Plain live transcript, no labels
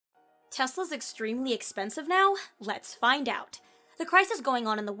Tesla's extremely expensive now? Let's find out. The crisis going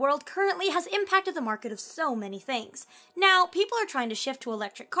on in the world currently has impacted the market of so many things. Now, people are trying to shift to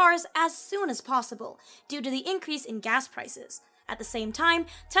electric cars as soon as possible, due to the increase in gas prices. At the same time,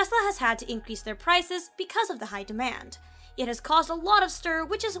 Tesla has had to increase their prices because of the high demand. It has caused a lot of stir,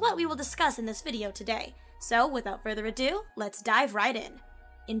 which is what we will discuss in this video today. So, without further ado, let's dive right in.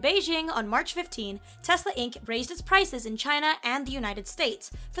 In Beijing, on March 15, Tesla Inc. raised its prices in China and the United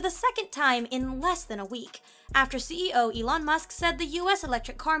States for the second time in less than a week, after CEO Elon Musk said the US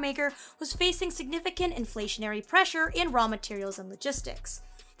electric car maker was facing significant inflationary pressure in raw materials and logistics.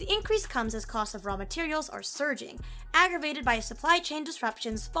 The increase comes as costs of raw materials are surging, aggravated by supply chain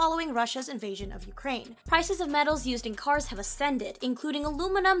disruptions following Russia's invasion of Ukraine. Prices of metals used in cars have ascended, including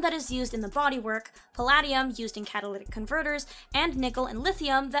aluminum that is used in the bodywork, palladium used in catalytic converters, and nickel and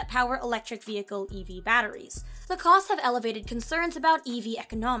lithium that power electric vehicle EV batteries. The costs have elevated concerns about EV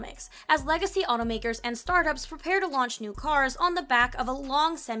economics, as legacy automakers and startups prepare to launch new cars on the back of a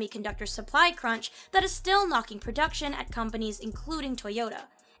long semiconductor supply crunch that is still knocking production at companies including Toyota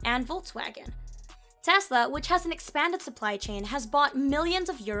and Volkswagen. Tesla, which has an expanded supply chain, has bought millions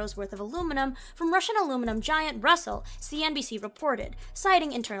of euros worth of aluminum from Russian aluminum giant Rusal, CNBC reported,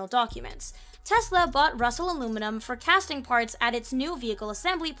 citing internal documents. Tesla bought Rusal aluminum for casting parts at its new vehicle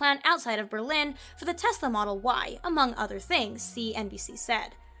assembly plant outside of Berlin for the Tesla Model Y, among other things, CNBC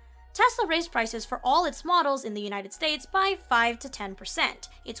said. Tesla raised prices for all its models in the United States by 5 to 10%,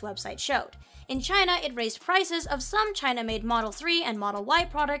 its website showed. In China, it raised prices of some China-made Model 3 and Model Y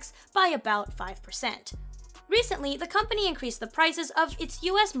products by about 5%. Recently, the company increased the prices of its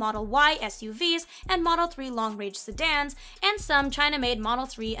US Model Y SUVs and Model 3 long-range sedans, and some China-made Model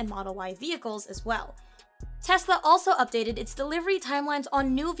 3 and Model Y vehicles as well. Tesla also updated its delivery timelines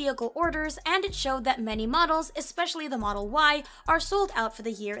on new vehicle orders, and it showed that many models, especially the Model Y, are sold out for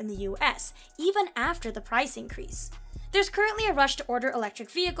the year in the US, even after the price increase. There's currently a rush to order electric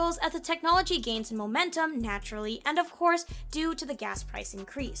vehicles as the technology gains in momentum naturally, and of course, due to the gas price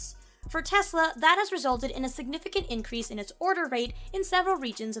increase. For Tesla, that has resulted in a significant increase in its order rate in several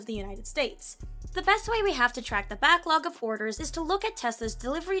regions of the United States. The best way we have to track the backlog of orders is to look at Tesla's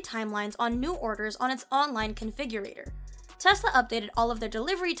delivery timelines on new orders on its online configurator. Tesla updated all of their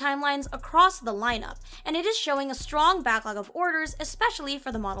delivery timelines across the lineup, and it is showing a strong backlog of orders, especially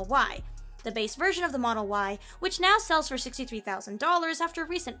for the Model Y. The base version of the Model Y, which now sells for $63,000 after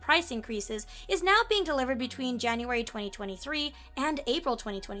recent price increases, is now being delivered between January 2023 and April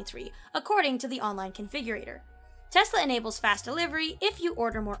 2023, according to the online configurator. Tesla enables fast delivery if you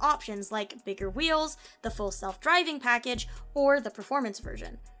order more options like bigger wheels, the full self-driving package, or the performance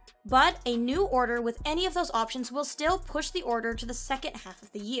version. But a new order with any of those options will still push the order to the second half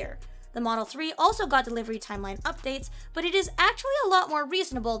of the year. The Model 3 also got delivery timeline updates, but it is actually a lot more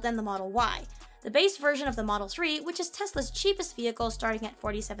reasonable than the Model Y. The base version of the Model 3, which is Tesla's cheapest vehicle starting at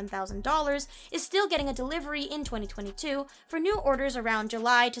 $47,000, is still getting a delivery in 2022 for new orders around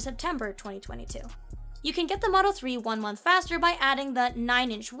July to September 2022. You can get the Model 3 1 month faster by adding the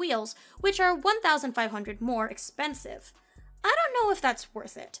 9-inch wheels, which are $1,500 more expensive. I don't know if that's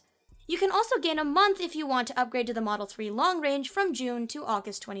worth it. You can also gain a month if you want to upgrade to the Model 3 long range from June to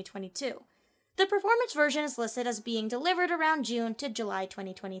August 2022. The performance version is listed as being delivered around June to July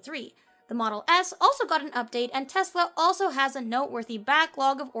 2023. The Model S also got an update, and Tesla also has a noteworthy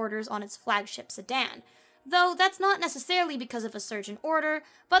backlog of orders on its flagship sedan. Though that's not necessarily because of a surge in order,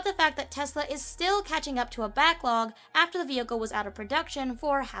 but the fact that Tesla is still catching up to a backlog after the vehicle was out of production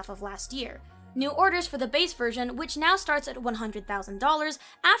for half of last year. New orders for the base version, which now starts at $100,000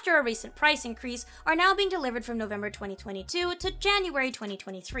 after a recent price increase, are now being delivered from November 2022 to January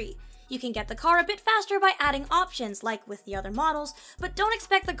 2023. You can get the car a bit faster by adding options like with the other models, but don't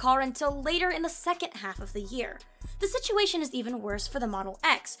expect the car until later in the second half of the year. The situation is even worse for the Model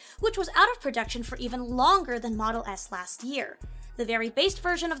X, which was out of production for even longer than Model S last year. The very base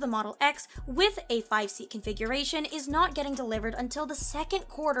version of the Model X with a 5-seat configuration is not getting delivered until the second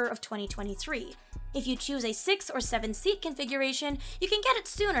quarter of 2023. If you choose a 6 or 7-seat configuration, you can get it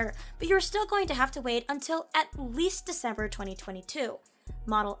sooner, but you're still going to have to wait until at least December 2022.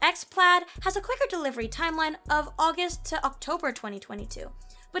 Model X Plaid has a quicker delivery timeline of August to October 2022,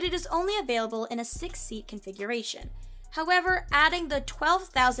 but it is only available in a 6-seat configuration. However, adding the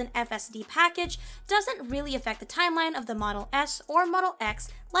 12,000 FSD package doesn't really affect the timeline of the Model S or Model X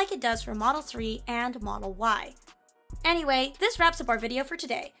like it does for Model 3 and Model Y. Anyway, this wraps up our video for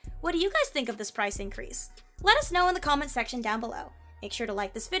today. What do you guys think of this price increase? Let us know in the comment section down below. Make sure to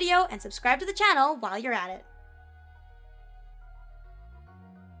like this video and subscribe to the channel while you're at it.